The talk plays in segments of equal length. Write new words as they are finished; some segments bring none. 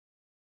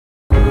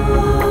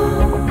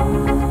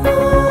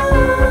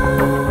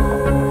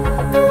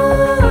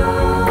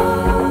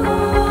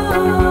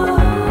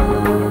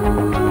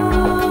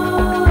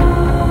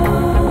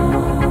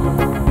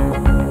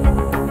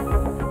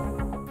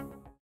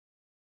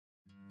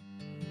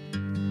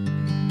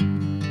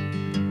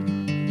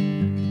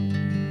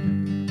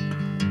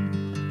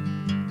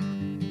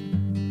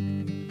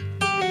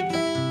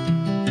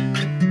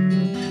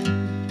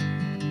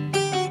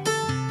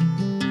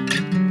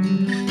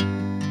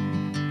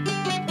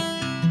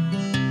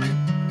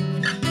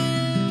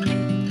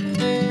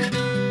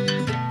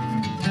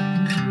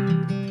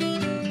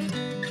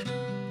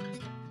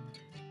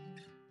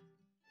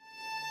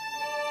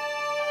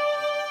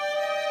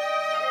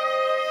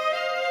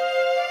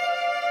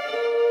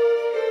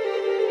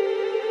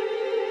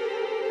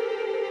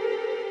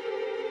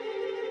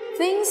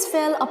Things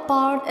fell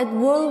apart at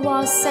World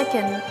War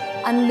II,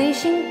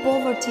 unleashing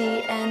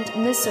poverty and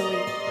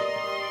misery.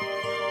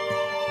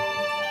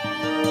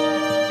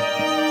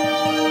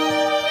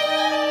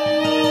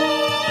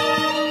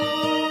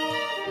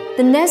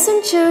 The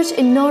nascent church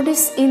in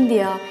Northeast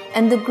India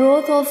and the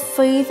growth of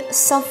faith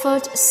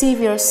suffered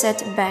severe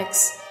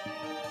setbacks.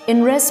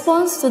 In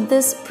response to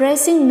this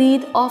pressing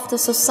need of the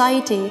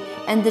society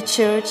and the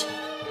church,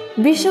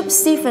 Bishop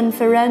Stephen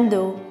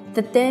Ferrando,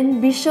 the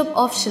then Bishop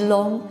of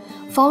Shillong,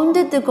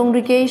 founded the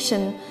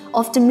Congregation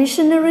of the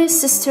Missionary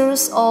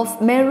Sisters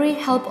of Mary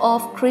Help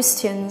of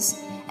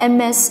Christians,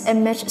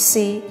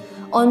 Msmhc,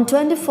 on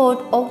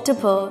 24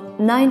 October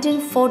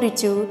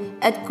 1942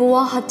 at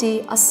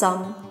Guwahati,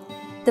 Assam,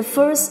 the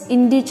first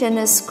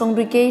indigenous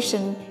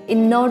congregation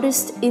in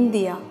Northeast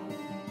India.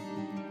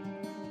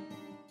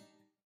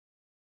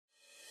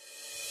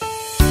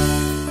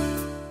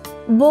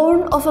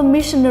 Born of a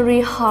missionary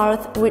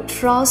heart with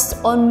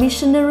trust on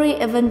missionary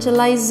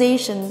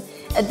evangelization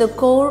at the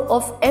core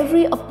of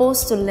every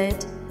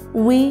apostolate,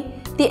 we,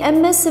 the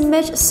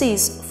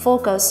Msmhcs,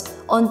 focus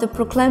on the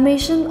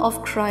proclamation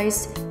of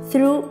Christ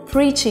through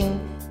preaching,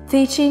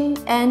 teaching,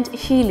 and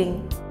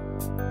healing.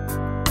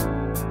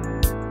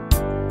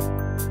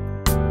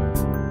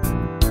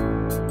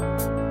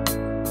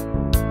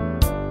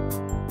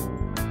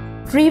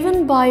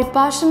 Driven by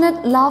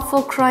passionate love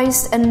for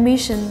Christ and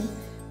mission,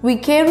 we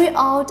carry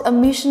out a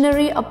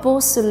missionary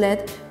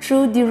apostolate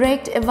through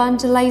direct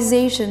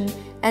evangelization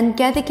and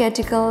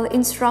catechetical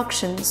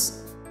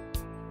instructions.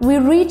 We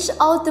reach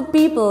out to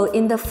people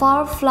in the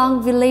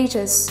far-flung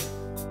villages.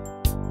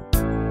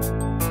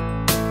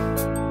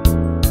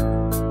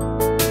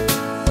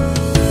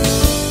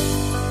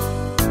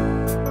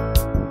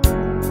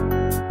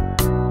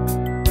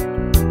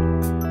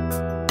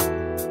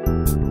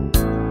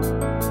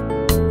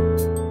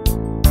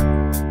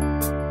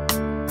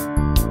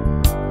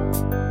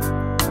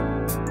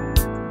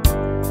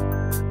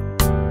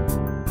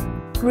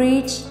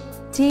 Preach,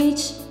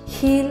 teach,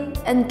 heal,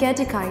 and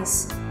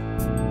catechize.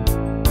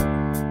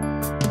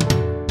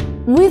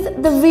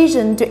 With the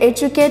vision to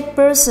educate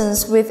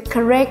persons with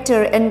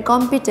character and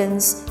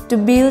competence to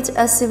build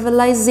a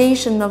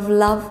civilization of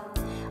love,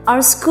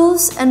 our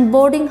schools and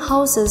boarding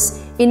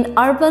houses in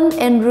urban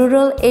and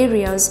rural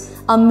areas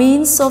are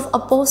means of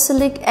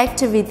apostolic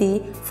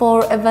activity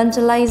for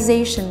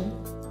evangelization.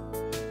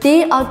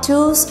 They are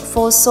tools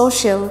for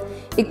social,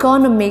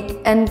 economic,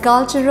 and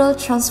cultural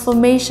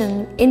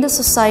transformation in the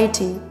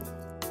society.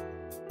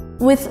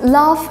 With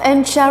love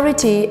and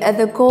charity at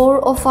the core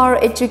of our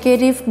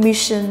educative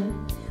mission,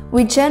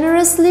 we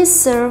generously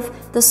serve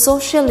the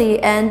socially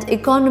and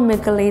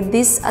economically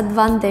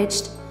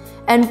disadvantaged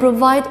and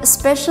provide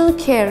special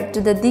care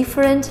to the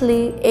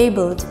differently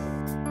abled.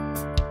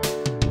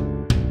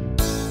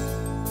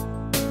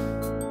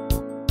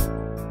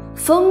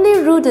 Firmly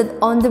rooted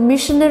on the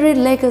missionary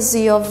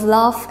legacy of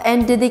love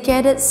and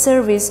dedicated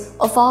service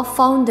of our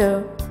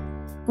founder,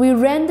 we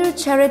render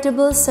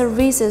charitable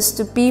services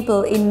to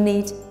people in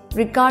need,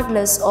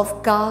 regardless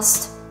of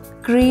caste,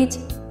 creed,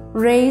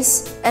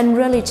 race, and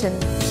religion.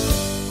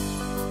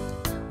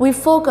 We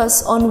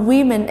focus on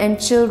women and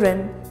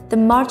children, the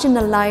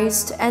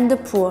marginalized and the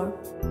poor.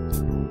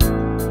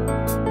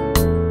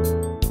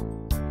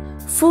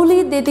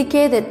 Fully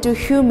dedicated to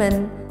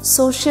human,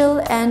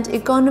 social, and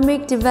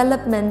economic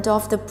development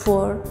of the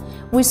poor,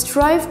 we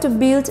strive to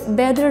build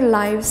better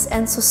lives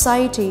and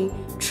society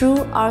through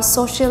our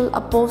social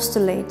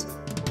apostolate.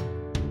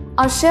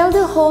 Our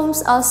shelter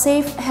homes are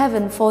safe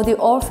haven for the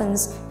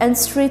orphans and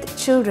street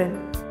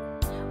children.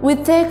 We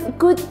take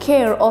good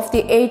care of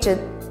the aged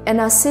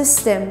and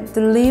assist them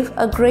to live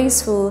a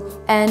graceful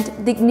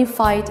and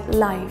dignified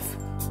life.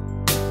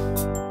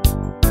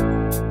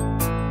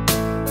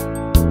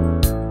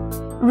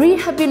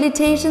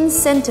 Rehabilitation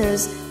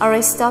centers are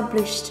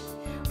established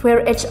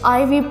where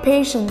HIV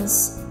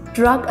patients,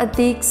 drug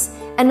addicts,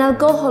 and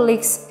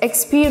alcoholics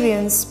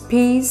experience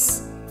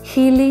peace,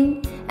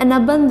 healing, and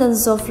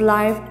abundance of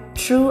life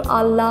through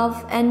our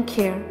love and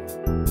care.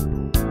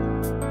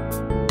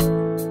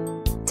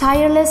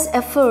 Tireless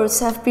efforts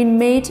have been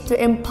made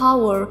to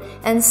empower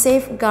and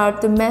safeguard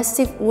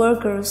domestic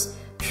workers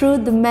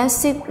through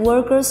domestic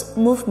workers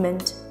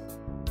movement.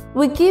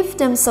 We give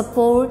them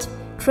support,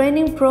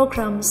 training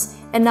programs,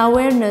 and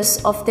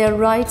awareness of their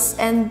rights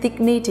and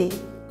dignity.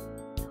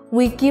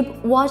 We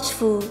keep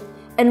watchful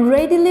and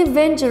readily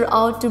venture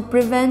out to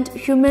prevent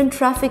human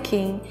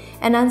trafficking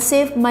and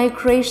unsafe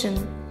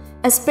migration,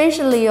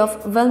 especially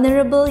of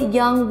vulnerable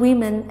young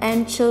women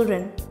and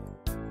children.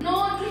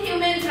 No to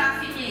human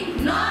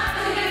trafficking! No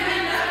to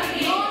human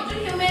trafficking! No to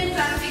human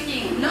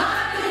trafficking! No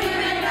to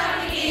human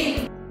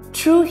trafficking!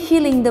 Through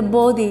healing the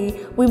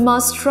body, we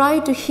must try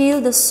to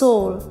heal the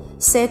soul,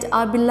 said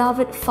our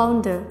beloved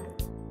founder.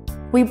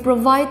 We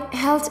provide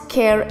health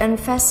care and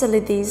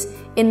facilities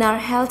in our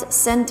health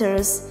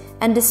centers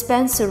and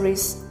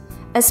dispensaries,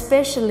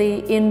 especially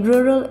in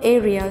rural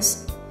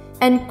areas,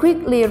 and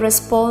quickly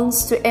respond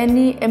to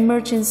any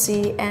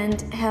emergency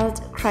and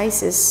health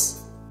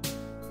crisis.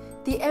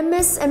 The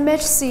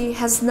Msmhc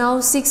has now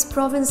 6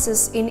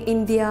 provinces in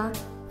India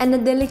and a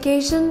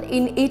delegation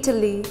in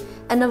Italy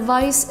and a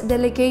vice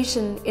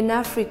delegation in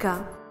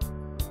Africa.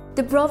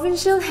 The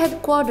provincial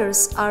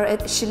headquarters are at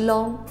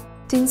Shillong,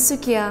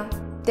 Tinsukia,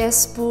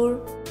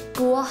 Tezpur,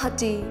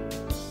 Guwahati,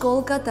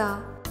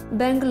 Kolkata,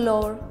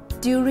 Bangalore,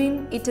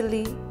 Turin,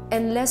 Italy,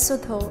 and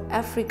Lesotho,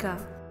 Africa.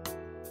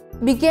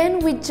 Began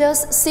with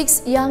just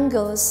 6 young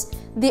girls,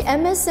 the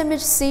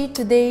Msmhc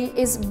today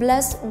is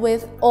blessed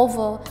with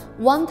over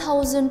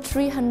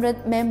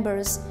 1,300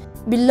 members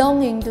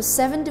belonging to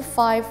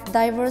 75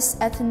 diverse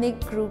ethnic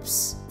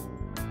groups,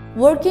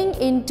 working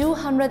in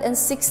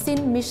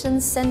 216 mission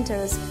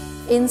centers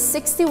in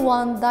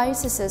 61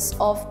 dioceses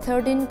of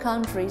 13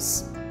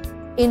 countries: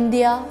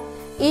 India,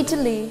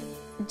 Italy,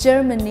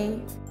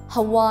 Germany,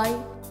 Hawaii,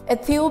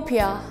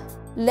 Ethiopia,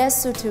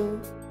 Lesotho,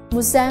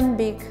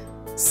 Mozambique,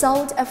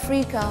 South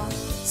Africa,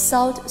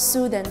 South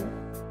Sudan,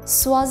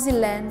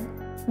 Swaziland,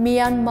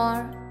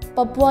 Myanmar,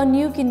 Papua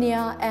New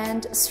Guinea,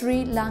 and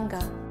Sri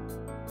Lanka.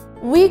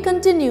 We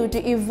continue to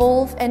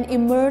evolve and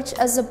emerge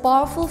as a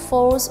powerful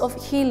force of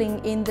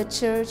healing in the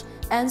church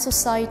and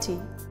society.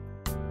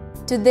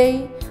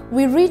 Today,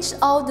 we reach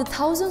out to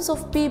thousands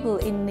of people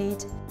in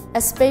need,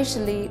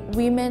 especially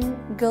women,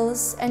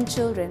 girls, and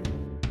children.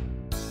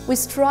 We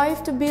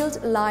strive to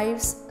build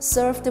lives,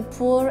 serve the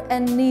poor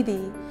and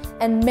needy,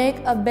 and make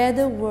a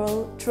better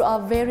world through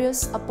our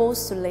various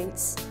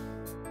apostolates.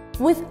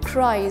 With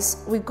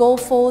Christ, we go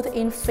forth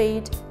in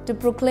faith to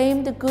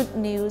proclaim the good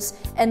news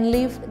and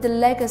leave the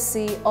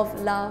legacy of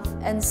love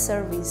and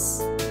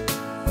service.